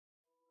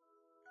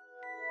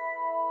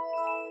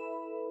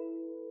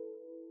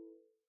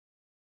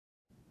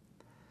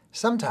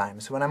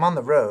Sometimes, when I'm on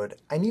the road,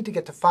 I need to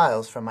get to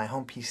files from my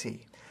home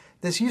PC.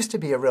 This used to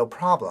be a real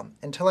problem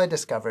until I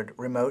discovered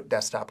Remote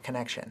Desktop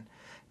Connection.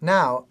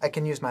 Now, I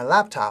can use my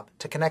laptop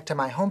to connect to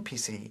my home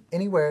PC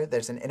anywhere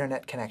there's an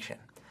internet connection.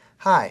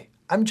 Hi,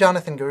 I'm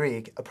Jonathan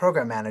Garrigue, a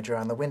program manager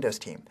on the Windows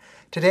team.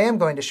 Today I'm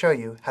going to show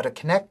you how to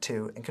connect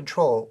to and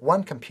control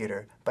one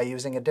computer by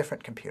using a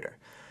different computer.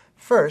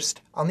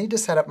 First, I'll need to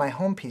set up my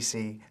home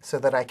PC so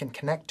that I can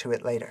connect to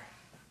it later.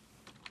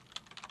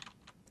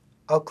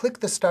 I'll click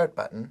the Start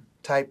button,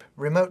 type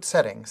Remote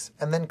Settings,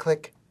 and then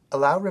click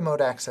Allow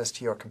Remote Access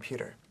to your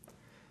computer.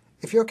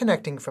 If you're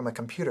connecting from a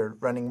computer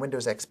running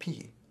Windows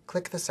XP,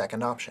 click the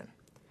second option.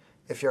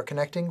 If you're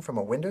connecting from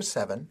a Windows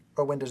 7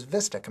 or Windows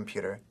Vista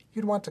computer,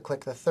 you'd want to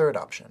click the third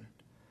option.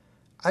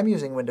 I'm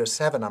using Windows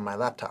 7 on my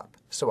laptop,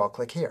 so I'll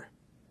click here.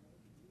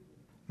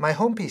 My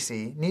home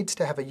PC needs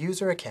to have a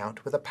user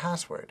account with a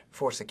password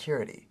for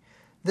security.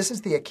 This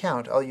is the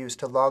account I'll use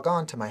to log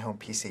on to my home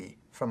PC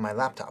from my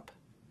laptop.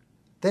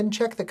 Then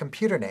check the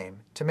computer name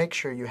to make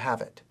sure you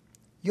have it.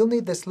 You'll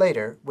need this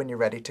later when you're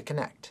ready to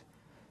connect.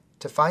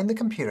 To find the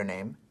computer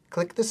name,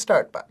 click the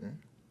Start button,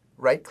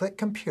 right-click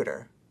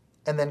Computer,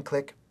 and then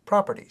click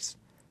Properties.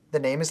 The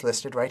name is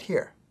listed right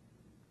here.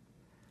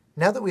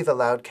 Now that we've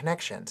allowed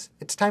connections,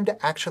 it's time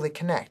to actually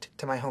connect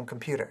to my home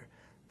computer.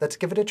 Let's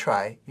give it a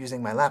try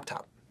using my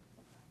laptop.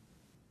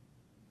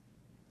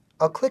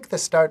 I'll click the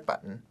Start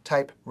button,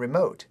 type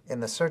Remote in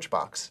the search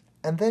box,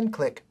 and then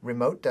click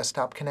Remote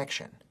Desktop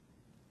Connection.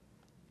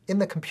 In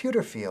the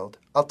Computer field,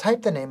 I'll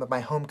type the name of my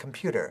home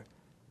computer,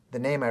 the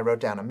name I wrote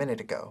down a minute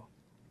ago,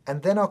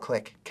 and then I'll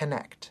click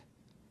Connect.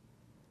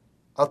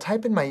 I'll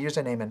type in my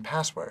username and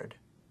password,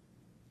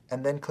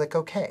 and then click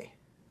OK.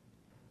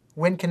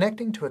 When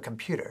connecting to a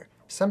computer,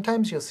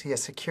 sometimes you'll see a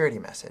security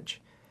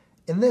message.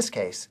 In this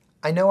case,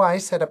 I know I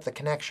set up the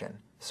connection,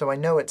 so I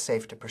know it's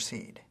safe to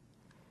proceed.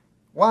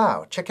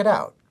 Wow, check it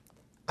out!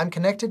 I'm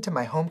connected to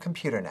my home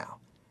computer now.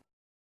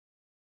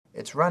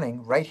 It's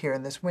running right here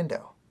in this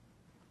window.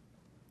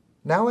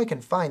 Now I can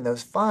find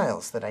those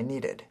files that I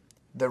needed.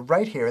 They're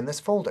right here in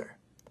this folder.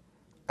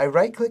 I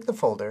right-click the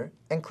folder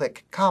and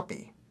click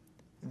Copy.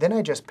 Then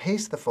I just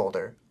paste the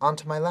folder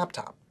onto my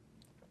laptop.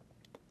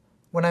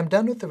 When I'm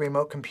done with the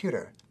remote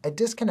computer, I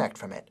disconnect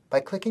from it by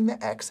clicking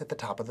the X at the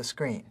top of the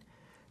screen.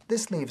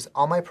 This leaves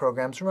all my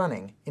programs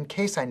running in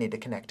case I need to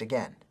connect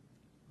again.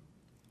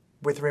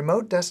 With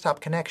Remote Desktop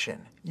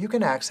Connection, you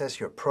can access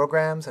your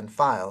programs and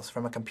files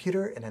from a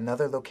computer in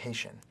another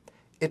location.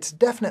 It's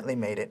definitely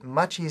made it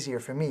much easier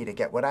for me to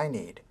get what I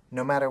need,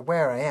 no matter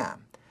where I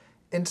am.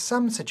 In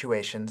some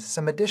situations,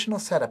 some additional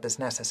setup is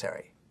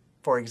necessary.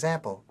 For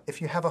example,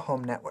 if you have a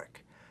home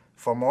network.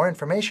 For more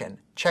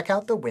information, check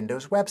out the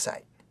Windows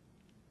website.